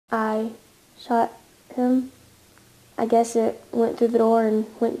I shot him. I guess it went through the door and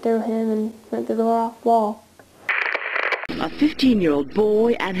went through him and went through the wall. A 15-year-old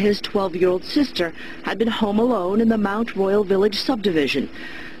boy and his 12-year-old sister had been home alone in the Mount Royal Village subdivision.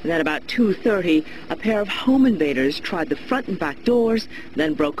 And at about 2:30, a pair of home invaders tried the front and back doors,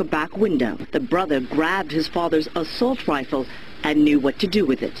 then broke a back window. The brother grabbed his father's assault rifle and knew what to do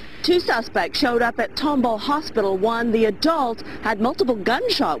with it. Two suspects showed up at Tomball Hospital. One, the adult, had multiple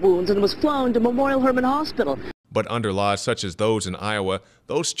gunshot wounds and was flown to Memorial Hermann Hospital. But under laws such as those in Iowa,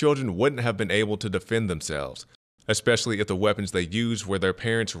 those children wouldn't have been able to defend themselves, especially if the weapons they used were their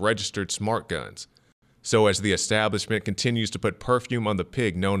parents' registered smart guns. So as the establishment continues to put perfume on the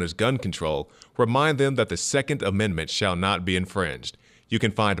pig known as gun control, remind them that the Second Amendment shall not be infringed. You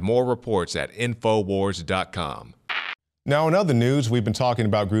can find more reports at INFOWARS.com. Now, in other news, we've been talking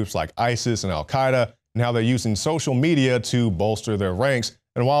about groups like ISIS and Al-Qaeda and how they're using social media to bolster their ranks.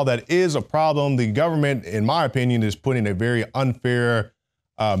 And while that is a problem, the government, in my opinion, is putting a very unfair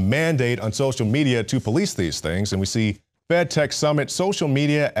mandate on social media to police these things. And we see FedTech Summit social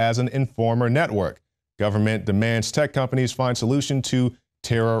media as an informer network. Government demands tech companies find solution to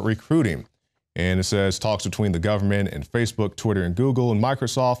terror recruiting. And it says talks between the government and Facebook, Twitter, and Google and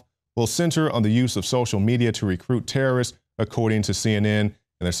Microsoft will center on the use of social media to recruit terrorists, according to CNN. And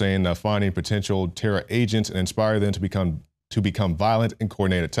they're saying finding potential terror agents and inspire them to become violent and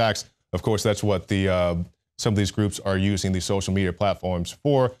coordinate attacks. Of course, that's what some of these groups are using these social media platforms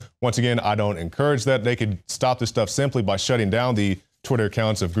for. Once again, I don't encourage that. They could stop this stuff simply by shutting down the Twitter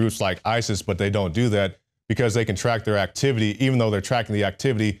accounts of groups like ISIS, but they don't do that because they can track their activity. Even though they're tracking the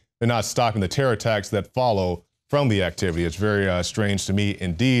activity, they're not stopping the terror attacks that follow from the activity. It's very strange to me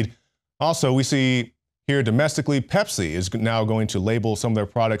indeed. Also, we see here domestically, Pepsi is now going to label some of their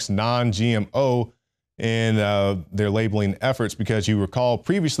products non-GMO in their labeling efforts, because you recall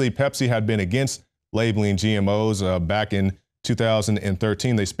previously Pepsi had been against labeling GMOs. Back in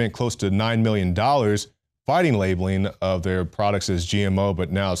 2013, they spent close to $9 million fighting labeling of their products as GMO,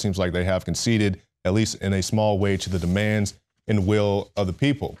 but now it seems like they have conceded, at least in a small way, to the demands and will of the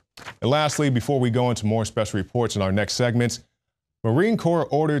people. And lastly, before we go into more special reports in our next segments, Marine Corps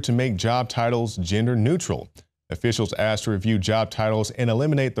ordered to make job titles gender neutral. Officials asked to review job titles and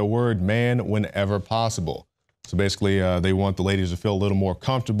eliminate the word man whenever possible. So basically, they want the ladies to feel a little more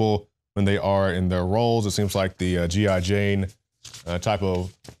comfortable when they are in their roles. It seems like the G.I. Jane type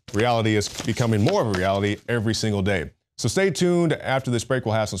of reality is becoming more of a reality every single day. So stay tuned. After this break,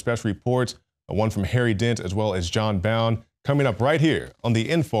 we'll have some special reports, one from Harry Dent as well as John Bound, coming up right here on the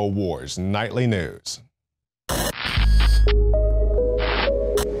InfoWars Nightly News.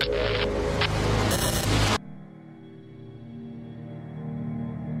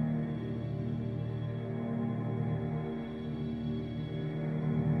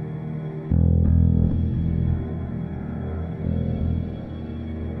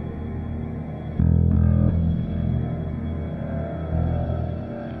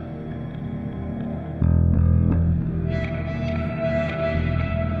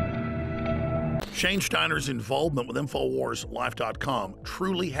 Shane Steiner's involvement with InfoWarsLife.com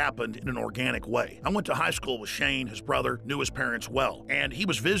truly happened in an organic way. I went to high school with Shane. His brother knew his parents well, and he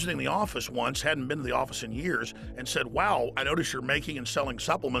was visiting the office once, hadn't been to the office in years, and said, "Wow, I notice you're making and selling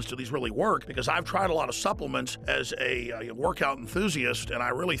supplements. Do these really work? Because I've tried a lot of supplements as a workout enthusiast, and I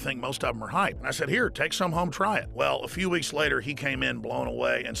really think most of them are hype." And I said, "Here, take some home, try it." Well, a few weeks later, he came in blown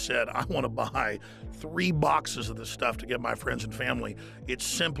away and said, "I want to buy 3 boxes of this stuff to give my friends and family. It's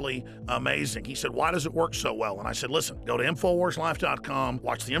simply amazing." He said, "Why does it work so well?" And I said, "Listen, go to InfoWarsLife.com,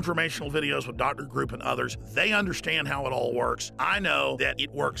 watch the informational videos with Dr. Group and others. They understand how it all works. I know that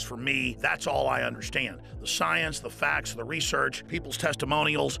it works for me. That's all I understand. The science, the facts, the research, people's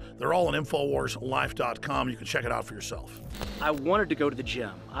testimonials, they're all on InfoWarsLife.com. You can check it out for yourself." I wanted to go to the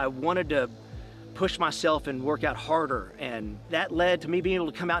gym. I wanted to push myself and work out harder, and that led to me being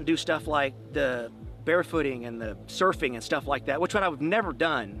able to come out and do stuff like the barefooting and the surfing and stuff like that, which I've never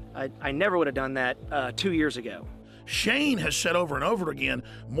done. I never would have done that 2 years ago. Shane has said over and over again,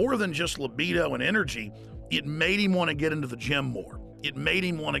 more than just libido and energy, it made him want to get into the gym more. It made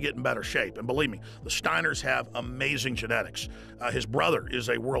him want to get in better shape. And believe me, the Steiners have amazing genetics. His brother is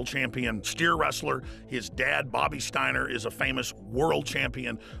a world champion steer wrestler. His dad, Bobby Steiner, is a famous world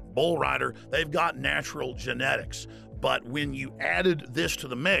champion bull rider. They've got natural genetics. But when you added this to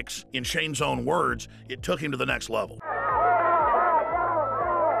the mix, in Shane's own words, it took him to the next level.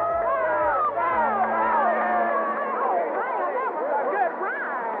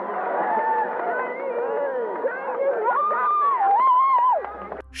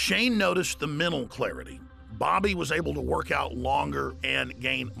 Shane noticed the mental clarity, Bobby was able to work out longer and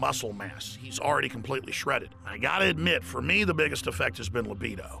gain muscle mass. He's already completely shredded. I gotta admit, for me, the biggest effect has been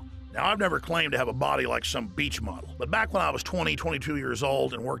libido. Now, I've never claimed to have a body like some beach model, but back when I was 20, 22 years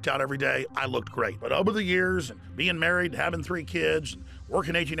old and worked out every day, I looked great. But over the years, and being married, having 3 kids,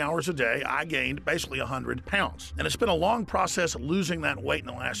 working 18 hours a day, I gained basically 100 pounds. And it's been a long process losing that weight in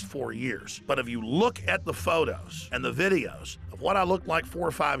the last 4 years. But if you look at the photos and the videos of what I looked like 4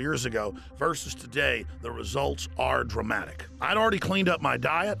 or 5 years ago versus today, the results are dramatic. I'd already cleaned up my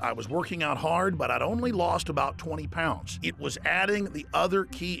diet, I was working out hard, but I'd only lost about 20 pounds. It was adding the other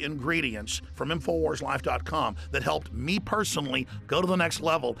key ingredients from InfoWarsLife.com that helped me personally go to the next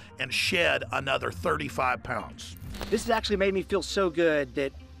level and shed another 35 pounds. This has actually made me feel so good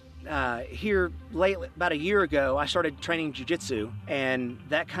that here lately, about a year ago, I started training jiu-jitsu, and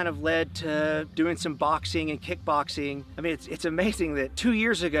that kind of led to doing some boxing and kickboxing. I mean, it's amazing that 2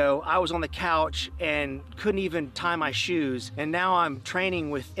 years ago, I was on the couch and couldn't even tie my shoes, and now I'm training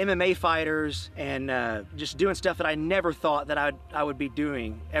with MMA fighters and just doing stuff that I never thought that I would be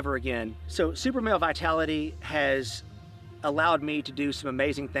doing ever again. So Super Male Vitality has allowed me to do some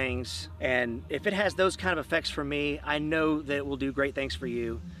amazing things, and if it has those kind of effects for me, I know that it will do great things for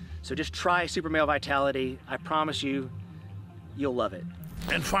you. So just try Super Male Vitality. I promise you, you'll love it.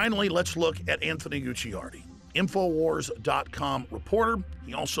 And finally, let's look at Anthony Gucciardi, InfoWars.com reporter.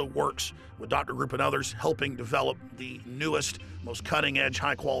 He also works with Dr. Group and others, helping develop the newest, most cutting-edge,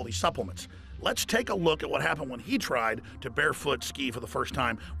 high-quality supplements. Let's take a look at what happened when he tried to barefoot ski for the first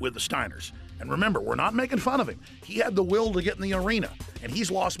time with the Steiners. And remember, we're not making fun of him. He had the will to get in the arena, and he's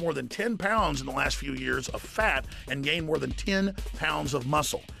lost more than 10 pounds in the last few years of fat and gained more than 10 pounds of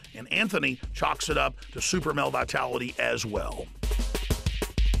muscle. And Anthony chalks it up to Super Male Vitality as well.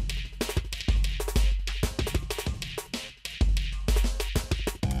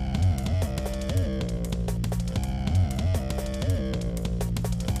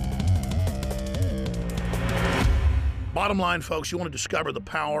 Bottom line, folks, you want to discover the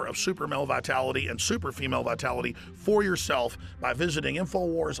power of Super Male Vitality and Super Female Vitality for yourself by visiting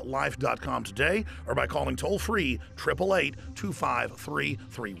InfoWarsLife.com today or by calling toll-free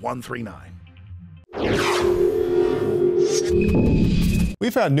 888-253-3139.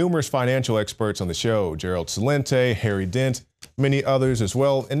 We've had numerous financial experts on the show, Gerald Celente, Harry Dent, many others as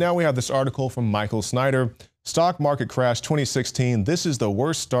well. And now we have this article from Michael Snyder. Stock market crash 2016. This is the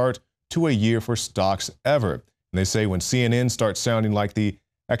worst start to a year for stocks ever. And they say when CNN starts sounding like the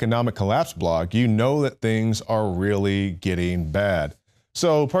economic collapse blog, you know that things are really getting bad.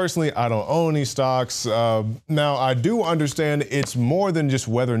 So personally, I don't own any stocks. Now, I do understand it's more than just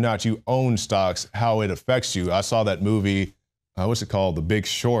whether or not you own stocks, how it affects you. I saw that movie, what's it called? The Big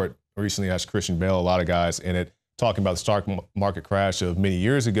Short. Recently has Christian Bale, a lot of guys in it, talking about the stock market crash of many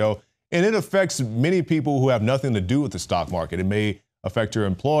years ago. And it affects many people who have nothing to do with the stock market. It may affect your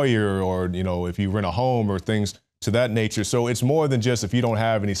employer or, you know, if you rent a home or things to that nature. So it's more than just if you don't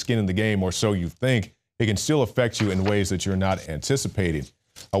have any skin in the game or so you think. It can still affect you in ways that you're not anticipating.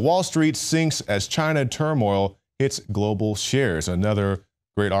 Wall Street sinks as China turmoil hits global shares. Another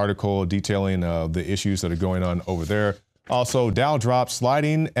great article detailing the issues that are going on over there. Also, Dow drops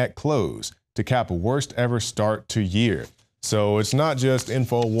sliding at close to cap a worst ever start to year. So it's not just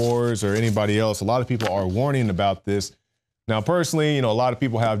InfoWars or anybody else. A lot of people are warning about this. Now, personally, you know, a lot of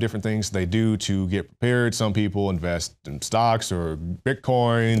people have different things they do to get prepared. Some people invest in stocks or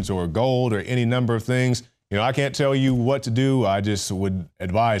Bitcoins or gold or any number of things. You know, I can't tell you what to do. I just would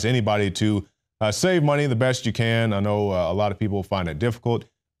advise anybody to save money the best you can. I know a lot of people find it difficult.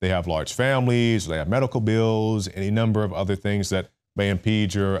 They have large families, they have medical bills, any number of other things that may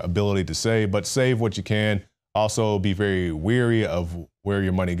impede your ability to save, but save what you can. Also be very wary of where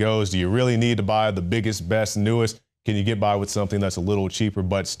your money goes. Do you really need to buy the biggest, best, newest? Can you get by with something that's a little cheaper,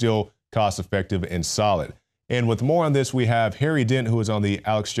 but still cost effective and solid? And with more on this, we have Harry Dent, who is on the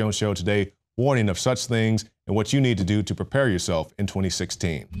Alex Jones Show today, warning of such things and what you need to do to prepare yourself in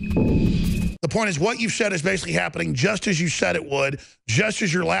 2016. The point is what you've said is basically happening just as you said it would, just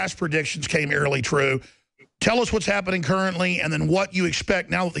as your last predictions came eerily true. Tell us what's happening currently and then what you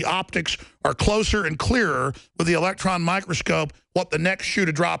expect now that the optics are closer and clearer with the electron microscope, what the next shoe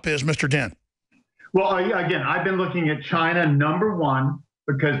to drop is, Mr. Dent. Well, again, I've been looking at China, #1,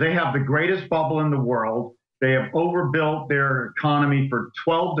 because they have the greatest bubble in the world. They have overbuilt their economy for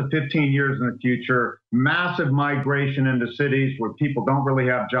 12 to 15 years in the future, massive migration into cities where people don't really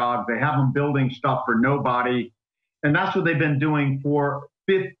have jobs. They have them building stuff for nobody. And that's what they've been doing for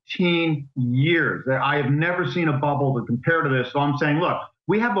 15 years. I have never seen a bubble to compare to this. So I'm saying, look,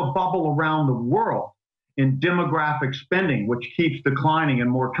 we have a bubble around the world. in demographic spending, which keeps declining in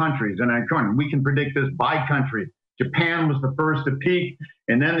more countries. And we can predict this by country. Japan was the first to peak,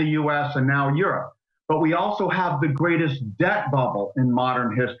 and then the US, and now Europe. But we also have the greatest debt bubble in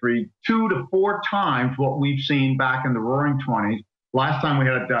modern history, 2 to 4 times what we've seen back in the Roaring '20s. Last time we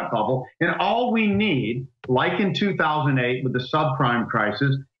had a debt bubble. And all we need, like in 2008 with the subprime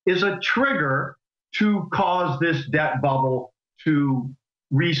crisis, is a trigger to cause this debt bubble to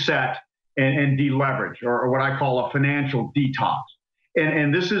reset and deleverage, or what I call a financial detox.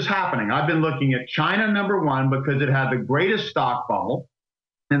 And this is happening. I've been looking at China, #1, because it had the greatest stock bubble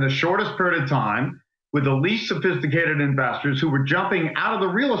in the shortest period of time, with the least sophisticated investors who were jumping out of the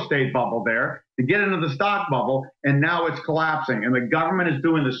real estate bubble there to get into the stock bubble, and now it's collapsing. And the government is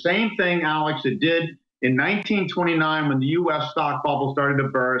doing the same thing, Alex, it did in 1929 when the U.S. stock bubble started to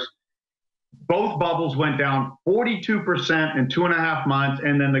burst. Both bubbles went down 42% in 2.5 months,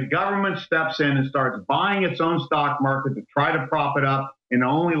 and then the government steps in and starts buying its own stock market to try to prop it up, and it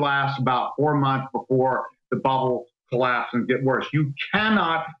only lasts about 4 months before the bubble collapses and get worse. You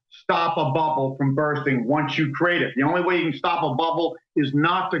cannot stop a bubble from bursting once you create it. The only way you can stop a bubble is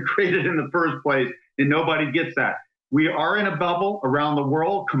not to create it in the first place, and nobody gets that. We are in a bubble around the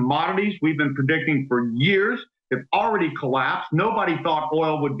world. Commodities, we've been predicting for years, have already collapsed. Nobody thought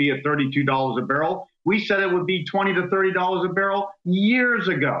oil would be at $32 a barrel. We said it would be $20 to $30 a barrel years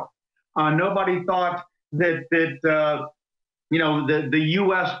ago. Nobody thought that the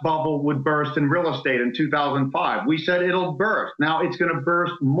U.S. bubble would burst in real estate in 2005. We said it'll burst. Now it's going to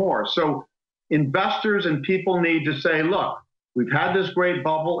burst more. So investors and people need to say, look, we've had this great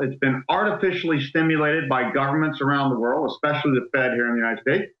bubble. It's been artificially stimulated by governments around the world, especially the Fed here in the United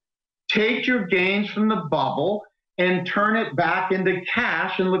States. Take your gains from the bubble and turn it back into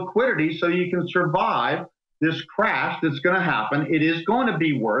cash and liquidity so you can survive this crash that's going to happen. It is going to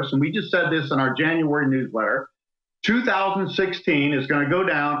be worse. And we just said this in our January newsletter. 2016 is going to go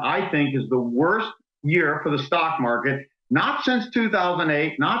down, I think, is the worst year for the stock market, not since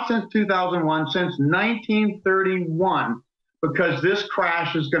 2008, not since 2001, since 1931, because this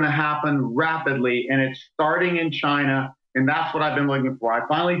crash is going to happen rapidly, and it's starting in China, and that's what I've been looking for. I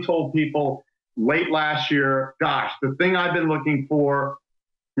finally told people late last year, gosh, the thing I've been looking for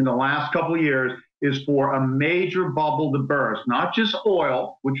in the last couple of years is for a major bubble to burst, not just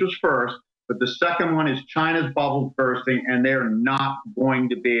oil, which was first, but the second one is China's bubble bursting, and they're not going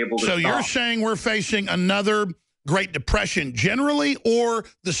to be able to stop. So you're saying we're facing another Great Depression generally, or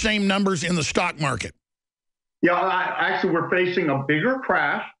the same numbers in the stock market? Yeah, actually, we're facing a bigger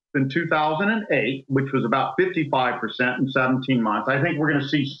crash than 2008, which was about 55% in 17 months. I think we're going to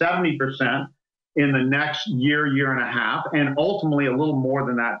see 70% in the next year, year and a half, and ultimately a little more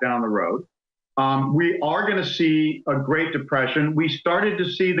than that down the road. We are going to see a Great Depression. We started to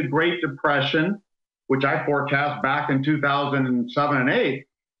see the Great Depression, which I forecast back in 2007 and 8.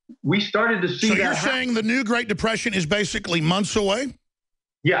 We started to see that. So you're saying the new Great Depression is basically months away?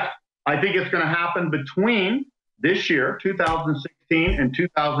 Yes. I think it's going to happen between this year, 2016, and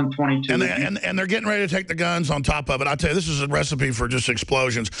 2022. And they're getting ready to take the guns on top of it. I tell you, this is a recipe for just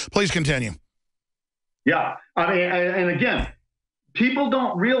explosions. Please continue. Yeah. I mean, and again, people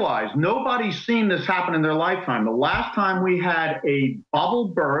don't realize, nobody's seen this happen in their lifetime. The last time we had a bubble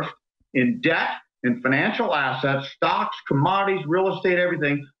burst in debt and financial assets, stocks, commodities, real estate,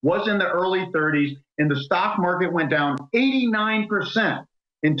 everything, was in the early 30s, and the stock market went down 89%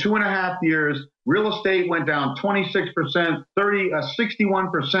 in 2.5 years. Real estate went down 26%,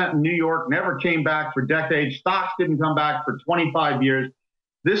 61% in New York, never came back for decades. Stocks didn't come back for 25 years.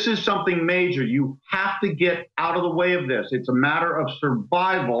 This is something major. You have to get out of the way of this. It's a matter of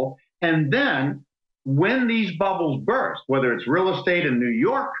survival. And then when these bubbles burst, whether it's real estate in New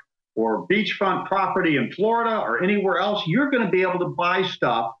York or beachfront property in Florida or anywhere else, you're going to be able to buy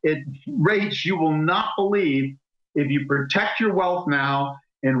stuff at rates you will not believe if you protect your wealth now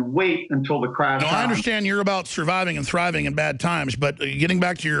and wait until the crash happens. I understand you're about surviving and thriving in bad times, but getting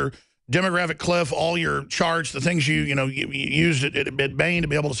back to your demographic cliff, all your charts, the things you used at Bain to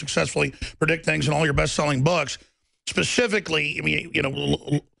be able to successfully predict things in all your best-selling books, specifically, I mean,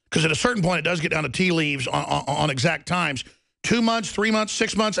 because at a certain point it does get down to tea leaves on exact times. 2 months, 3 months,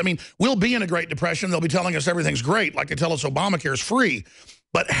 6 months. I mean, we'll be in a Great Depression. They'll be telling us everything's great, like they tell us Obamacare is free.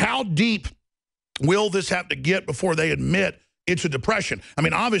 But how deep will this have to get before they admit it's a depression? I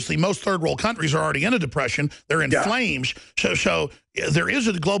mean, obviously, most third world countries are already in a depression. They're in flames. So there is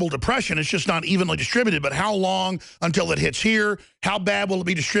a global depression. It's just not evenly distributed. But how long until it hits here? How bad will it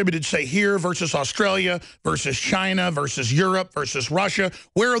be distributed, say, here versus Australia versus China versus Europe versus Russia?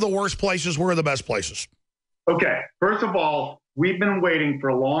 Where are the worst places? Where are the best places? Okay, first of all, we've been waiting for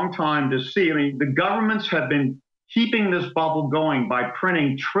a long time to see. I mean, the governments have been keeping this bubble going by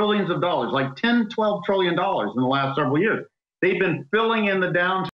printing trillions of dollars, like $10, $12 trillion in the last several years. They've been filling in the downturn.